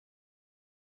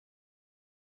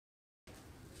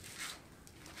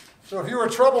So if you were a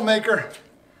troublemaker,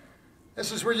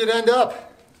 this is where you'd end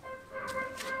up.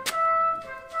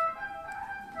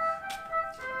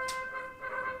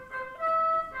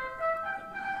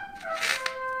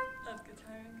 That's good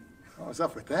timing. What was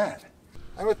up with that?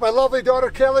 I'm with my lovely daughter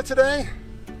Kayla today,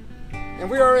 and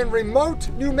we are in remote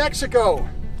New Mexico.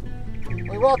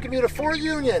 We welcome you to Fort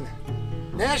Union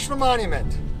National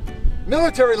Monument.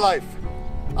 Military life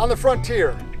on the frontier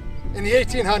in the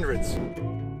 1800s.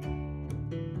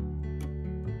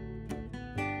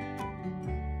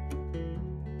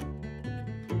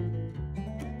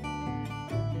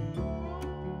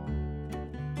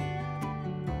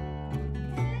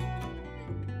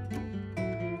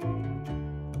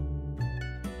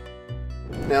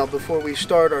 Now, before we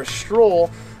start our stroll,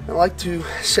 I'd like to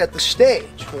set the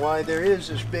stage why there is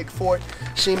this big fort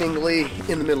seemingly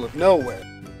in the middle of nowhere.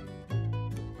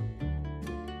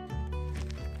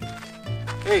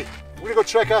 Hey, we're gonna go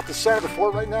check out the center of the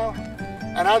fort right now.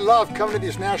 And I love coming to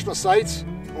these national sites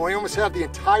where we almost have the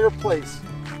entire place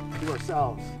to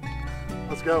ourselves.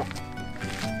 Let's go.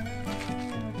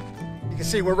 You can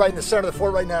see we're right in the center of the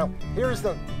fort right now. Here's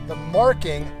the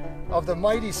marking of the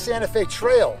mighty Santa Fe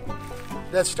Trail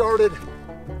that started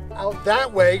out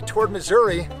that way toward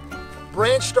Missouri,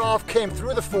 branched off, came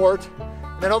through the fort,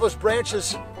 and then all those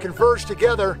branches converged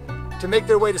together to make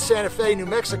their way to Santa Fe, New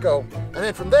Mexico. And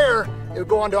then from there, it would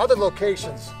go on to other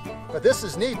locations. But this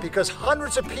is neat because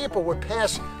hundreds of people would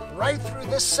pass right through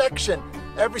this section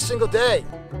every single day.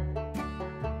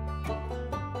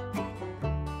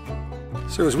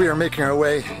 So as we are making our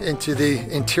way into the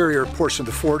interior portion of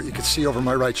the fort, you can see over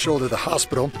my right shoulder the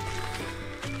hospital.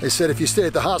 They said if you stayed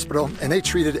at the hospital, and they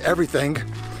treated everything,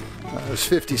 it was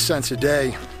 50 cents a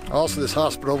day. Also, this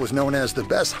hospital was known as the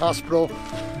best hospital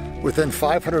within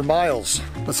 500 miles.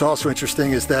 What's also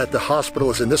interesting is that the hospital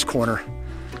is in this corner,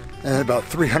 and about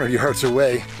 300 yards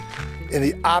away, in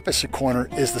the opposite corner,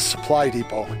 is the supply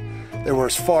depot. They were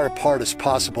as far apart as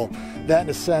possible. That, in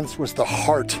a sense, was the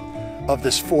heart of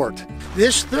this fort.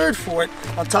 This third fort,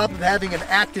 on top of having an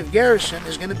active garrison,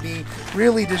 is going to be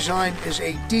really designed as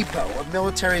a depot of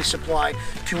military supply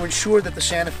to ensure that the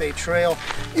Santa Fe Trail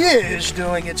is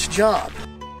doing its job.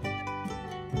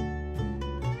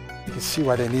 You can see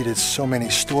why they needed so many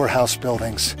storehouse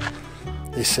buildings.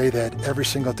 They say that every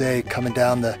single day coming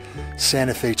down the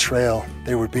Santa Fe Trail,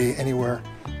 there would be anywhere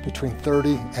between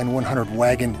 30 and 100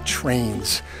 wagon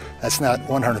trains. That's not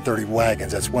 130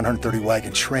 wagons, that's 130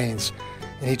 wagon trains.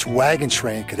 And each wagon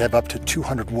train could have up to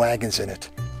 200 wagons in it.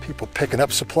 People picking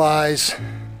up supplies,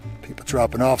 people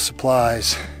dropping off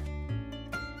supplies.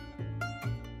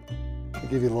 I'll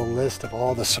give you a little list of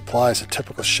all the supplies, a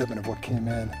typical shipment of what came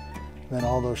in. And then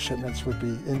all those shipments would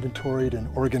be inventoried and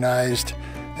organized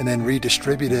and then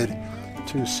redistributed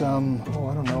to some, oh,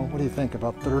 I don't know, what do you think,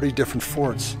 about 30 different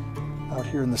forts out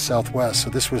here in the Southwest.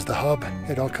 So this was the hub.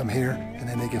 They'd all come here, and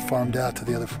then they get farmed out to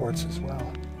the other forts as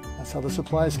well. That's how the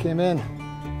supplies came in.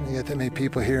 When you get that many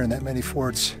people here and that many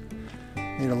forts,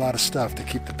 you need a lot of stuff to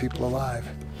keep the people alive.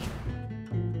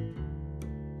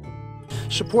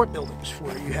 Support buildings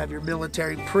for you have your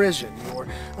military prison, your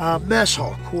mess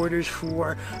hall, quarters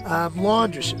for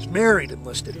laundresses, married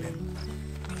enlisted men.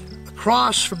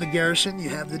 Across from the garrison, you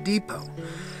have the depot.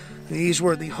 These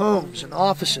were the homes and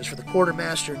offices for the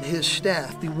quartermaster and his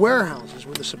staff, the warehouses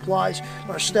where the supplies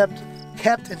are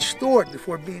kept and stored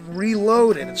before being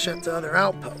reloaded and sent to other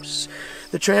outposts.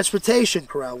 The transportation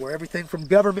corral, where everything from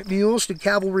government mules to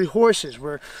cavalry horses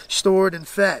were stored and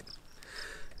fed.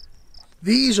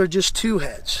 These are just two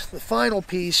heads. The final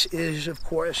piece is, of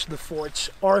course, the fort's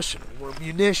arsenal, where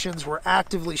munitions were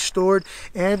actively stored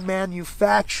and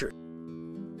manufactured.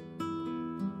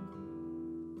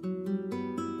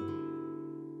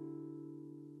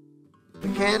 The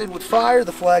cannon would fire,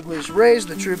 the flag was raised,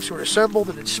 the troops were assembled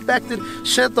and inspected,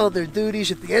 sent on their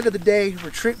duties. At the end of the day,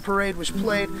 retreat parade was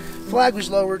played, flag was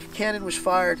lowered, cannon was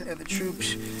fired, and the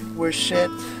troops were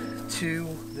sent to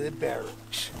the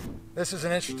barracks. This is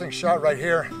an interesting shot right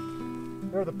here.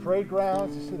 There are the parade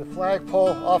grounds. You see the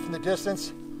flagpole off in the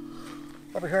distance.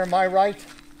 Over here on my right,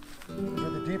 where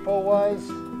the depot was,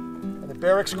 and the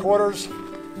barracks quarters,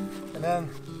 and then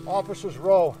officers'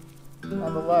 row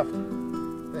on the left.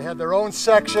 They had their own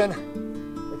section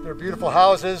with their beautiful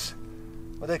houses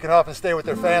where they can often stay with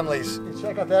their families. You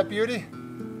check out that beauty.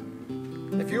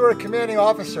 If you were a commanding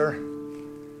officer,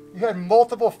 you had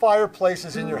multiple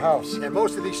fireplaces in your house. And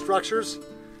most of these structures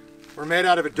were made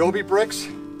out of adobe bricks,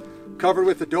 covered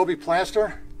with adobe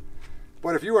plaster.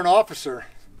 But if you were an officer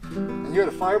and you had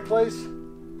a fireplace,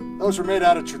 those were made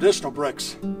out of traditional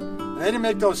bricks. And they didn't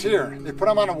make those here. They put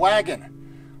them on a wagon,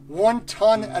 1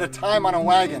 ton at a time on a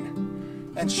wagon.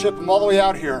 and ship them all the way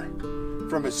out here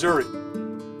from Missouri.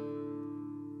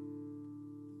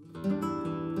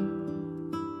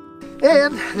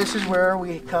 And this is where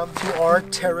we come to our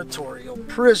territorial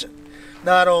prison.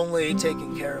 Not only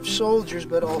taking care of soldiers,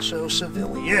 but also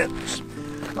civilians.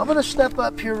 I'm going to step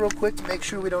up here real quick to make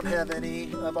sure we don't have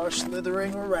any of our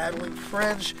slithering or rattling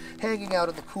friends hanging out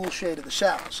in the cool shade of the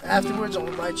cells. Afterwards, I'll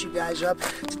invite you guys up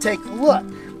to take a look.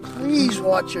 Please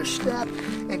watch your step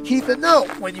and keep a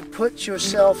note. When you put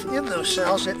yourself in those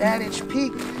cells, at its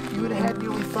peak, you would have had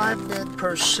nearly 5 men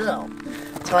per cell.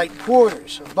 Tight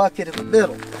quarters, a bucket in the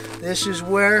middle. This is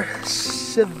where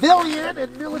civilian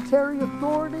and military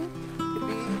authority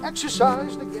can be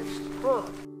exercised against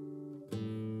crime.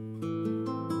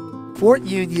 Fort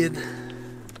Union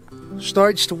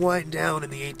starts to wind down in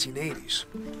the 1880s.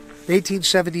 In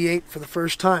 1878, for the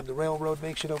first time, the railroad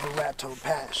makes it over Raton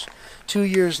Pass. 2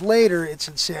 years later, it's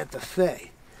in Santa Fe.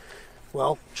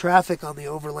 Well, traffic on the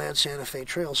overland Santa Fe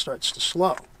Trail starts to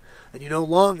slow, and you no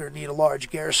longer need a large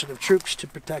garrison of troops to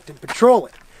protect and patrol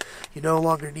it. You no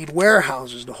longer need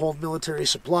warehouses to hold military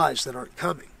supplies that aren't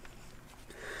coming.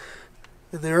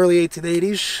 In the early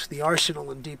 1880s, the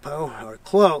arsenal and depot are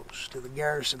closed, and the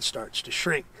garrison starts to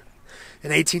shrink.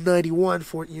 In 1891,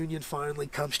 Fort Union finally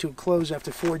comes to a close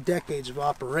after 4 decades of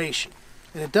operation.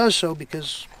 And it does so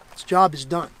because its job is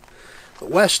done. The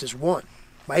West is won.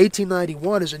 By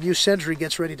 1891, as a new century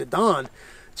gets ready to dawn,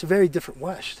 it's a very different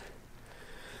West.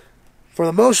 For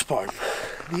the most part,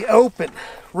 the open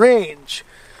range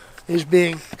is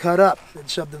being cut up and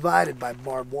subdivided by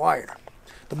barbed wire.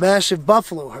 The massive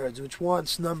buffalo herds, which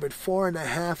once numbered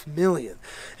 4.5 million,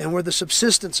 and were the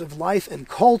subsistence of life and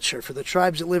culture for the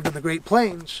tribes that lived in the Great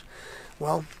Plains,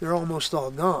 well, they're almost all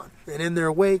gone. And in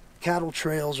their wake, cattle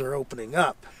trails are opening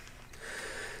up.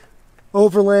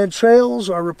 Overland trails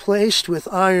are replaced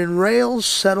with iron rails.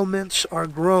 Settlements are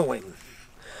growing.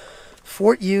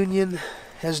 Fort Union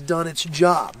has done its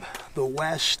job. The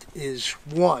West is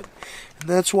won. And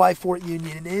that's why Fort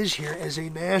Union is here as a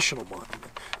national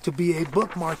monument, to be a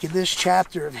bookmark in this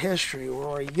chapter of history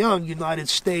where a young United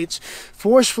States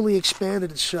forcefully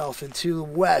expanded itself into the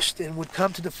West and would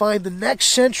come to define the next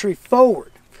century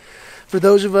forward for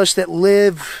those of us that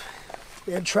live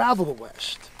and travel the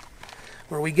West,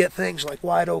 where we get things like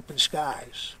wide open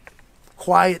skies,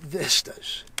 quiet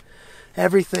vistas,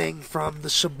 everything from the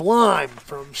sublime,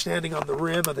 from standing on the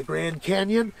rim of the Grand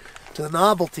Canyon to the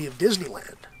novelty of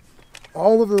Disneyland.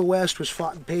 All over the West was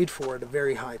fought and paid for at a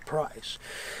very high price.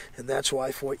 And that's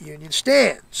why Fort Union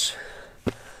stands.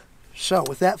 So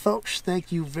with that, folks, thank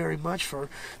you very much for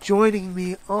joining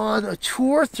me on a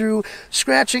tour through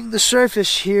scratching the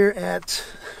surface here at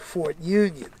Fort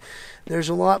Union. There's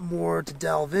a lot more to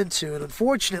delve into, and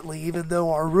unfortunately, even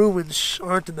though our ruins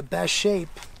aren't in the best shape,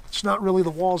 it's not really the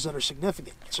walls that are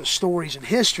significant. It's the stories and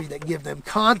history that give them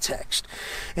context.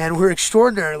 And we're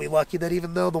extraordinarily lucky that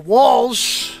even though the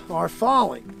walls are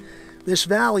falling, this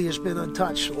valley has been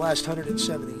untouched for the last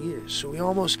 170 years. So we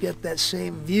almost get that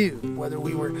same view, whether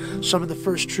we were some of the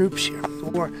first troops here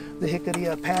or the Hickory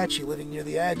Apache living near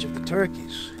the edge of the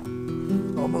Turkeys.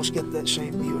 Almost get that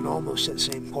same view and almost that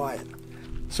same quiet.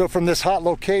 So from this hot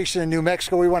location in New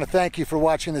Mexico, we want to thank you for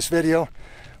watching this video.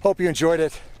 Hope you enjoyed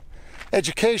it.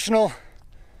 Educational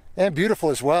and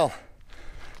beautiful as well.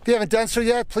 If you haven't done so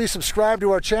yet, please subscribe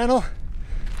to our channel.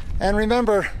 And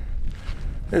remember,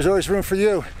 there's always room for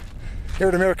you here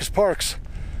at America's Parks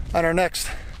on our next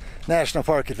National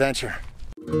Park adventure.